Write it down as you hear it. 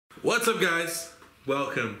What's up, guys?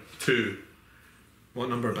 Welcome to... What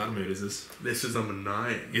number of battle mode is this? This is number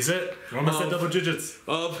 9. Is it? We're almost at double digits.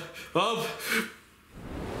 Of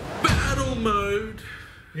battle mode.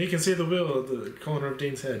 You can see the wheel at the corner of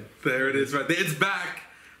Dean's head. There it is, right there. It's back.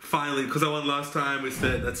 Finally, because I won last time, we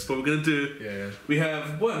said that's what we're going to do. Yeah. We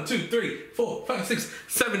have 1, 2, 3, 4, 5, 6,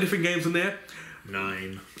 7 different games in there.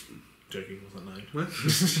 9. Joking, was that 9? What?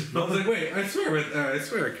 I was like, wait, I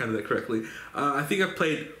swear I counted that correctly. I think I've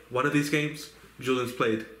played one of these games. Julian's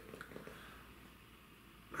played...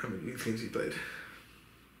 How many games he played?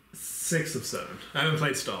 6 of 7. I haven't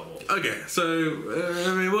played Star Wars. Okay, so,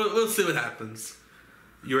 we'll see what happens.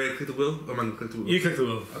 You ready to click the wheel? Or am I going to click the wheel? You click the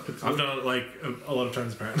wheel. I've done it like a lot of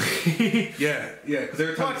times apparently. Yeah, because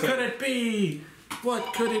every time... What could it be?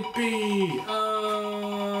 What could it be? I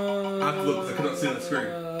have to look because I cannot see on the screen.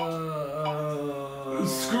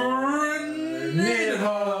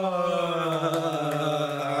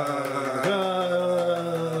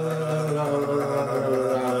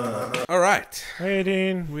 Alright. Hey,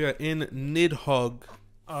 Dean. We are in Nidhogg.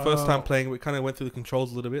 First time playing, we kind of went through the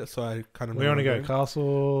controls a little bit, so I kind of... We want to go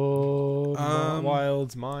castle,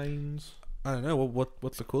 wilds, mines. I don't know.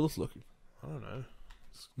 What's the coolest looking? I don't know.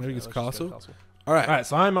 Maybe it's castle. All right,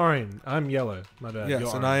 so I'm orange. I'm yellow. My bad.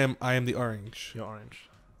 Yes, and I am the orange. You're orange.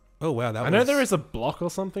 Oh wow, that. I know there is a block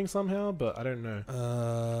or something somehow, but I don't know.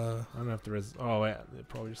 I don't know if there is. Oh wait, it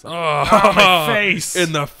probably just. Like, oh, my face!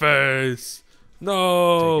 In the face!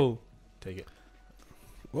 No! Take it.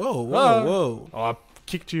 Whoa! Whoa! Oh, I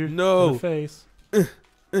kicked you. No. In the face. Ow!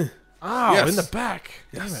 Yes. In the back.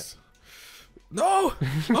 Damn Yes. it. No!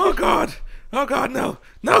 Oh god! Oh god! No!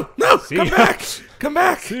 No! No! See Come ya. back! Come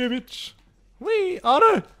back! See you, bitch. Wee! Oh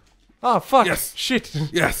no! Oh fuck! Yes. Shit!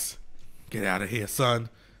 Yes! Get out of here, son!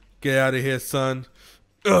 Get out of here, son!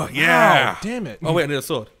 Oh yeah! Ow, damn it! Oh wait, I need a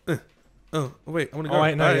sword. Oh wait, I want to go. Oh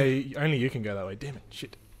wait, no, Bye. yeah, only you can go that way. Damn it!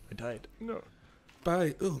 Shit! I died. No.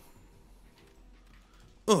 Bye. Ooh.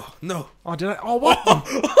 Oh no! Oh, did I? Oh what?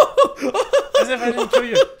 As if I didn't kill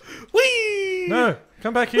you. Whee! No!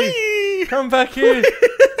 Come back here! Whee! Come back here!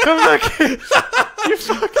 Come back here! You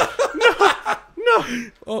fuck! No! No!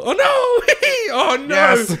 Oh no! Oh no!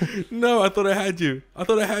 Yes. No, I thought I had you. I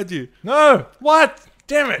thought I had you. No! What?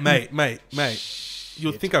 Damn it! Mate. You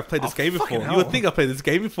would think I've played this game before. fucking You hell. would think I've played this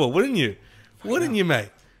game before, wouldn't you? Wouldn't you, mate?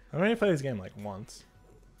 I've only played this game like once.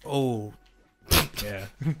 Oh. Yeah.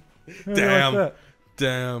 Damn. Like that.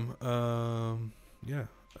 Damn. Yeah.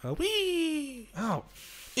 Wee! Oh.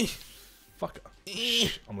 Fuck.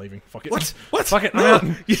 I'm leaving. Fuck it. What? What? Fuck it. No!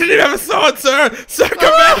 I'm out. You didn't even have a sword, sir! Sir, come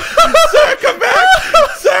back! Sir, come back!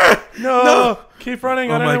 Sir! No! Keep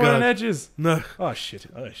running. Oh I don't my know where God. an edge is. No. Oh shit.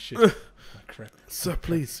 Oh shit. Oh, crap. Sir,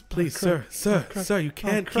 please, sir, sir, you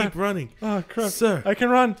can't crap. keep running. Oh crap. Sir. I can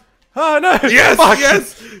run. Oh no! Yes, Fuck.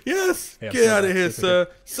 yes. Yeah, Get out of okay, here, it's sir.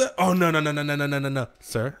 Sir. Oh no.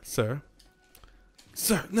 Sir.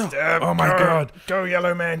 Sir, no. Oh my god. Go,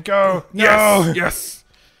 yellow man. Go. Yes.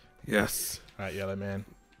 Yes. Alright, yellow man.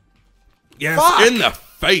 Yes. Fuck! In the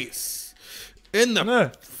face. In the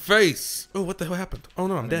No. face. Oh, what the hell happened? Oh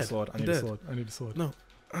no, I'm I need dead. a sword. I I'm need dead. a sword. I need a sword. No.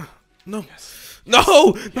 No. Yes. No!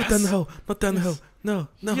 Not Yes. down the hole. Not down the Yes. hole. No.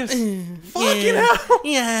 Yes. Yeah. Fucking hell!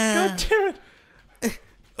 Yeah. God damn it!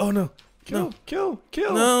 Oh no. Kill! Kill!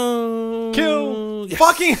 No. Kill! Yes.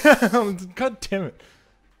 Fucking hell! God damn it!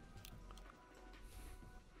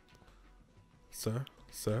 Sir.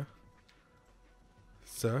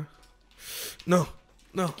 No.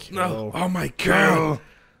 Kill. Oh my god.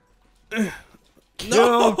 Kill.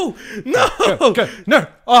 No. Go! No!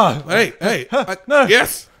 Oh! Hey. No!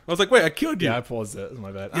 Yes. I was like, wait, I killed you. Yeah, I paused it. It was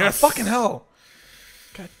my bad. Yes. Oh, fucking hell!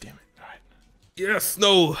 God damn it! All right. Yes.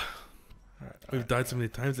 No. All right. We've died so many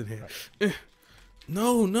times in here.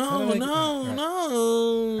 No. All No.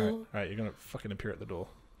 right, you're gonna fucking appear at the door.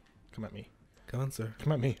 Come at me. Come on, sir.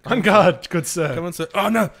 Come at me. On guard, good sir. Come on, sir. Oh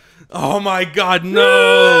no. Oh my god,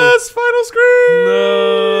 no. Yes! Final screen!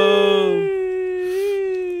 No.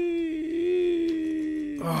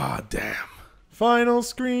 Oh, damn. Final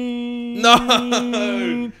screen!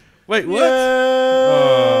 No. Wait, what?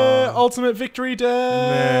 Yeah! Oh. Ultimate victory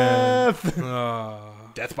death! Oh.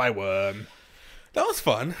 Death by worm. That was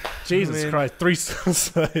fun. Jesus I mean, Christ, 3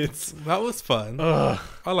 suicides. That was fun. Ugh.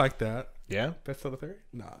 I like that. Yeah? Best out of 3?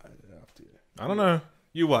 Nah, after you. I don't know.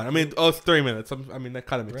 You won. I mean, it's 3 minutes. I mean, that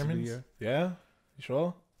kind of makes it easier. Yeah? You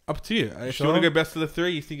sure? Up to you. If you Sure? want to go best of the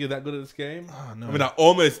 3, you think you're that good at this game? Oh, no. I mean, I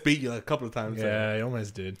almost beat you like a couple of times. Yeah, you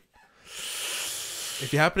almost did. If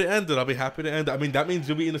you're happy to end it, I'll be happy to end it. I mean, that means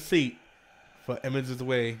you'll be in a seat for Emily's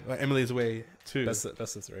Way 2. That's the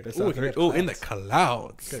 3. Best out of 3. Oh, in the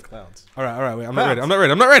clouds. Good clouds. All right. Wait, I'm not ready.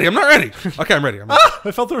 Okay, I'm ready.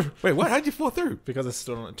 I fell through. Wait, what? How'd you fall through? Because I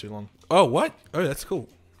stood on it too long. Oh, what? Oh, that's cool.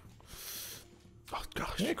 Oh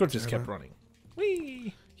gosh. Yeah, I could have just kept running.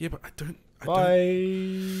 Whee! Yeah, but I don't.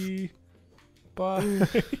 Bye.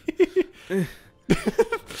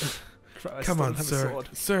 Come on, sir.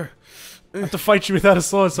 Sir. I have to fight you without a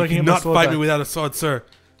sword so I can get my not sword fight back. me without a sword, sir.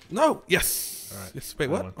 No. Yes. All right. Yes. Wait,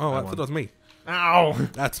 what? I I thought it was me. Ow!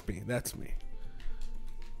 That's me.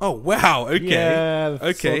 Oh wow. Okay. Yeah.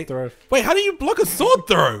 Okay. Sword throw. Wait, how do you block a sword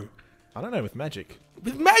throw? I don't know, with magic.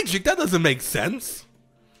 With magic, that doesn't make sense.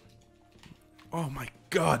 Oh my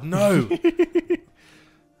god, no.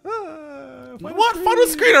 What? Final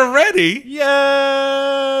screen already?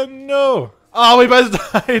 Yeah, no. Oh, we both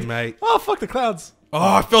died. Mate. Oh, fuck the clouds.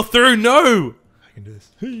 Oh, I fell through, no. I can do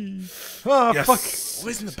this. Oh, Yes. fuck.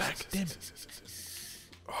 Where's in the back? Damn it.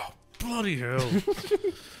 Oh, bloody hell.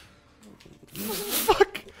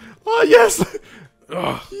 Fuck. Oh, yes.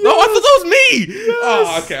 Oh. Yes. No, I thought that was me.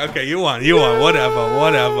 Yes. Oh, okay. You won. Whatever.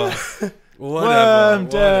 I'm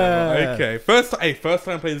dead. Okay. First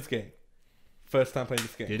time playing this game.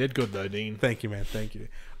 You did good though, Dean. Thank you, man. Thank you.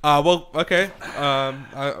 Well, okay.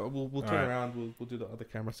 We'll turn right. around. We'll do the other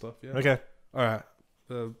camera stuff. Yeah. Okay. All right.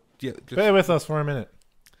 Yeah. Just Bear with us for a minute.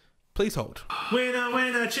 please hold.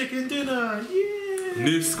 Winner, chicken dinner. Yeah.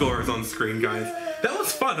 New score is on screen, guys. That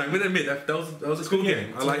was fun. I'm gonna admit that was a cool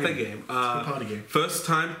game. I like that game. Party game. First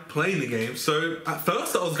time playing the game, so at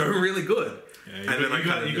first I was going really good. Yeah, you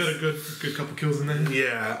got a good couple kills in there.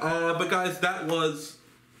 Yeah. But guys, that was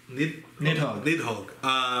Nidhogg.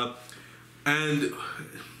 And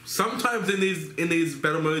sometimes in these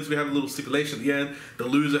battle modes we have a little stipulation at the end. The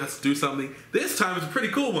loser has to do something. This time it's a pretty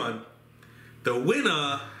cool one. The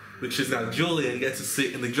winner, which is now Julian, gets to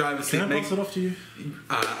sit in the driver's seat. Can I pass it off to you?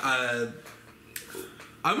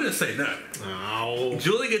 I'm gonna say no. No.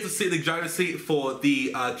 Julian gets to sit in the driver's seat for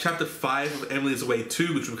the chapter 5 of Emily's Way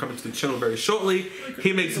 2, which will come into the channel very shortly.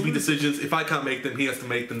 He makes the big decisions. If I can't make them, he has to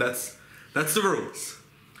make them. That's the rules.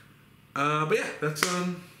 But yeah, that's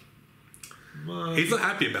he's not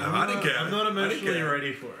happy about it. I didn't care. I'm not emotionally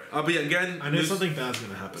ready for it. But yeah, again, I know something bad's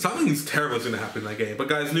gonna happen. Something terrible is gonna happen in that game. But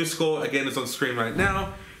guys, new score again is on screen right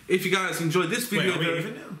now. If you guys enjoyed this video, Wait, are we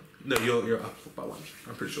even now? No, you're up by 1.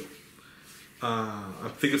 I'm pretty sure.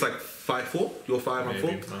 I think it's like 5-4. You're 5, I'm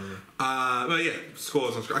 4. But yeah,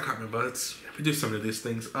 scores on screen. I can't remember. We do so many of these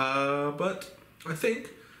things. But I think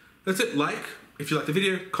that's it. Like if you like the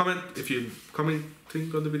video, comment if you're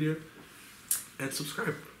commenting on the video, and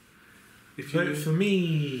subscribe. Vote for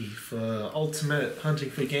me for Ultimate Hunting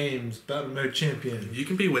for Games Battle Mode Champion. You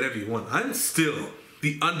can be whatever you want. I'm still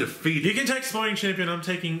the undefeated. You can take Sporting Champion. I'm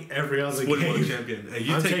taking every other game. Champion. And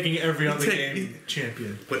I'm taking every other game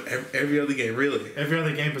champion. But every other game, really? Every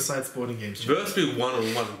other game besides Sporting Games champion. Verse me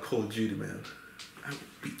one-on-one on Call of Duty, man. I will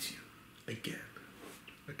beat you again.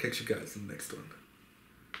 I'll catch you guys in the next one.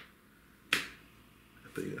 I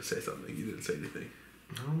thought you were going to say something. You didn't say anything.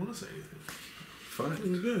 I don't want to say anything. Fine. It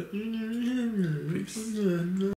was good. Peace.